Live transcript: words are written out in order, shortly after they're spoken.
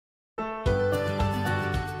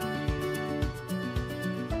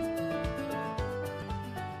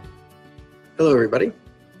Hello everybody.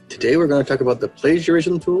 Today we're going to talk about the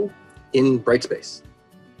plagiarism tool in Brightspace.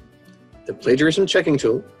 The plagiarism checking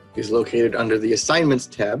tool is located under the Assignments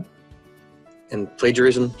tab and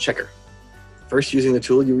Plagiarism Checker. First, using the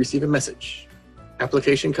tool, you receive a message.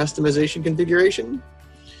 Application customization configuration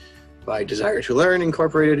by Desire to Learn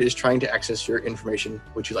Incorporated is trying to access your information.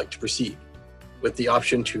 Would you like to proceed? With the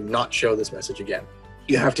option to not show this message again.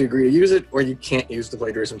 You have to agree to use it or you can't use the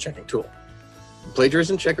plagiarism checking tool. The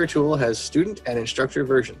Plagiarism Checker tool has student and instructor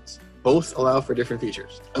versions. Both allow for different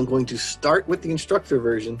features. I'm going to start with the instructor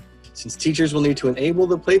version since teachers will need to enable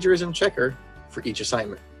the plagiarism checker for each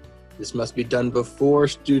assignment. This must be done before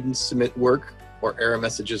students submit work or error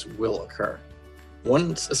messages will occur.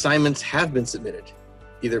 Once assignments have been submitted,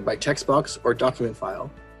 either by text box or document file,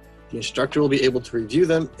 the instructor will be able to review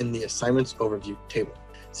them in the Assignments Overview table.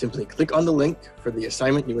 Simply click on the link for the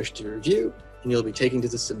assignment you wish to review and you'll be taken to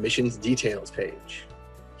the Submissions Details page.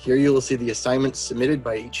 Here you will see the assignments submitted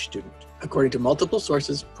by each student. According to multiple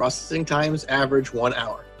sources, processing times average 1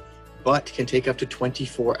 hour, but can take up to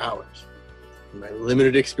 24 hours. In my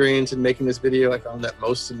limited experience in making this video, I found that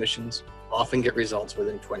most submissions often get results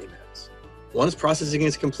within 20 minutes. Once processing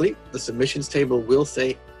is complete, the submissions table will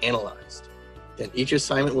say Analyzed. Then each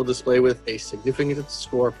assignment will display with a significant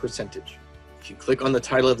score percentage. If you click on the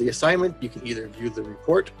title of the assignment, you can either view the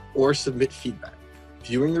report or submit feedback.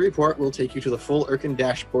 Viewing the report will take you to the full Urkund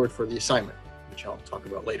dashboard for the assignment, which I'll talk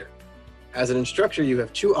about later. As an instructor, you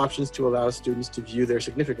have two options to allow students to view their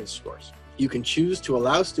significance scores. You can choose to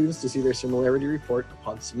allow students to see their similarity report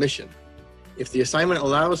upon submission. If the assignment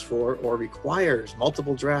allows for or requires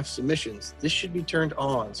multiple draft submissions, this should be turned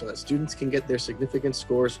on so that students can get their significance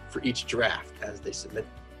scores for each draft as they submit.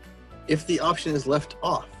 If the option is left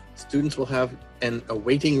off, students will have an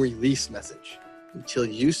awaiting release message. Until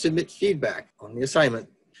you submit feedback on the assignment,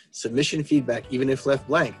 submission feedback, even if left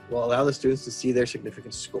blank, will allow the students to see their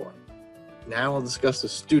significance score. Now I'll discuss the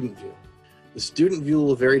student view. The student view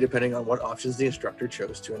will vary depending on what options the instructor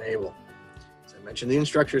chose to enable. As I mentioned in the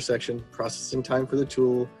instructor section, processing time for the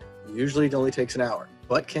tool usually only takes an hour,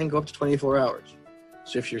 but can go up to 24 hours.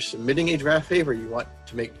 So if you're submitting a draft paper, you want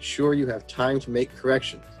to make sure you have time to make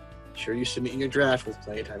corrections. Make sure you submit your draft with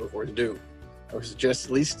plenty of time before it's due. I would suggest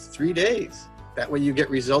at least 3 days. That way you get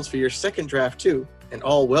results for your second draft too, and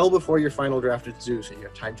all well before your final draft is due, so you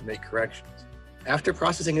have time to make corrections. After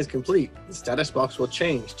processing is complete, the status box will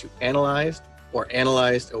change to Analyzed or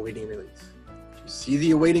Analyzed Awaiting Release. If you see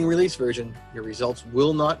the Awaiting Release version, your results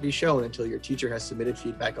will not be shown until your teacher has submitted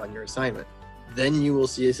feedback on your assignment. Then you will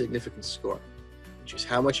see a significance score, which is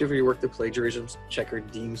how much of your work the plagiarism checker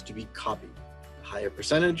deems to be copied. The higher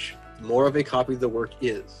percentage, the more of a copy the work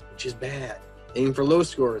is, which is bad. Aim for low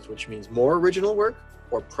scores, which means more original work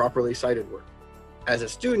or properly cited work. As a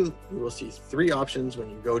student, you will see 3 options when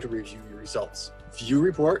you go to review your results. View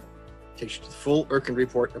Report takes you to the full Urkund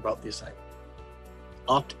report about the assignment.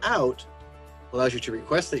 Opt Out allows you to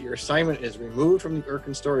request that your assignment is removed from the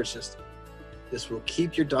Urkund storage system. This will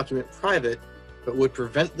keep your document private, but would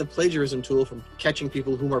prevent the plagiarism tool from catching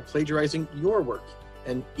people who are plagiarizing your work,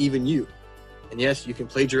 and even you. And yes, you can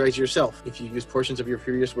plagiarize yourself if you use portions of your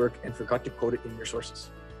previous work and forgot to quote it in your sources.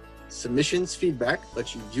 Submissions Feedback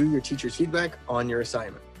lets you view your teacher's feedback on your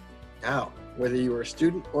assignment. Now, whether you are a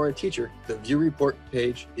student or a teacher, the View Report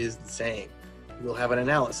page is the same. You will have an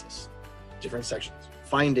analysis, different sections.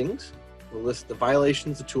 Findings will list the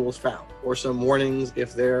violations the tool has found, or some warnings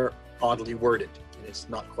if they're oddly worded and it's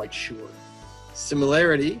not quite sure.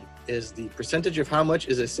 Similarity is the percentage of how much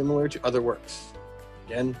is similar to other works.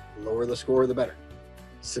 Again, the lower the score, the better.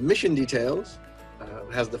 Submission Details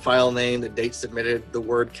has the file name, the date submitted, the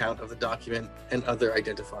word count of the document, and other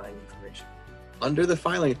identifying information. Under the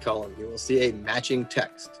filing column, you will see a matching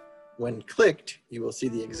text. When clicked, you will see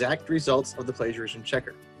the exact results of the plagiarism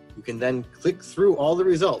checker. You can then click through all the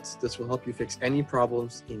results. This will help you fix any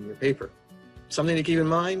problems in your paper. Something to keep in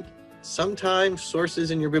mind, sometimes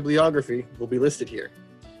sources in your bibliography will be listed here.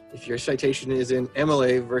 If your citation is in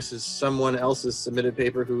MLA versus someone else's submitted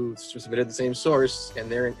paper who submitted the same source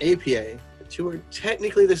and they're in APA, the two are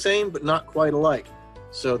technically the same but not quite alike.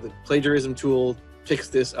 So the plagiarism tool picks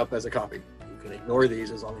this up as a copy. You can ignore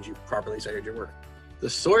these as long as you properly cited your work. The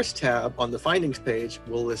Source tab on the Findings page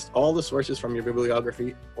will list all the sources from your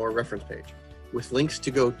bibliography or reference page with links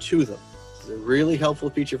to go to them. This is a really helpful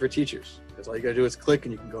feature for teachers because all you gotta do is click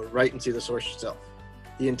and you can go right and see the source yourself.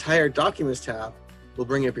 The entire Documents tab will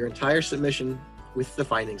bring up your entire submission with the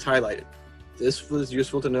findings highlighted. This was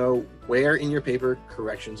useful to know where in your paper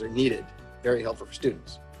corrections are needed. Very helpful for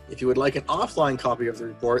students. If you would like an offline copy of the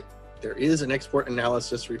report, there is an Export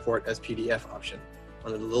Analysis Report as PDF option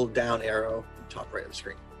under the little down arrow top right of the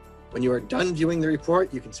screen. When you are done viewing the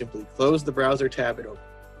report, you can simply close the browser tab and open.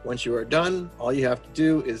 Once you are done, all you have to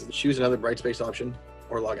do is choose another Brightspace option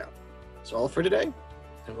or log out. That's all for today,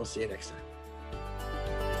 and we'll see you next time.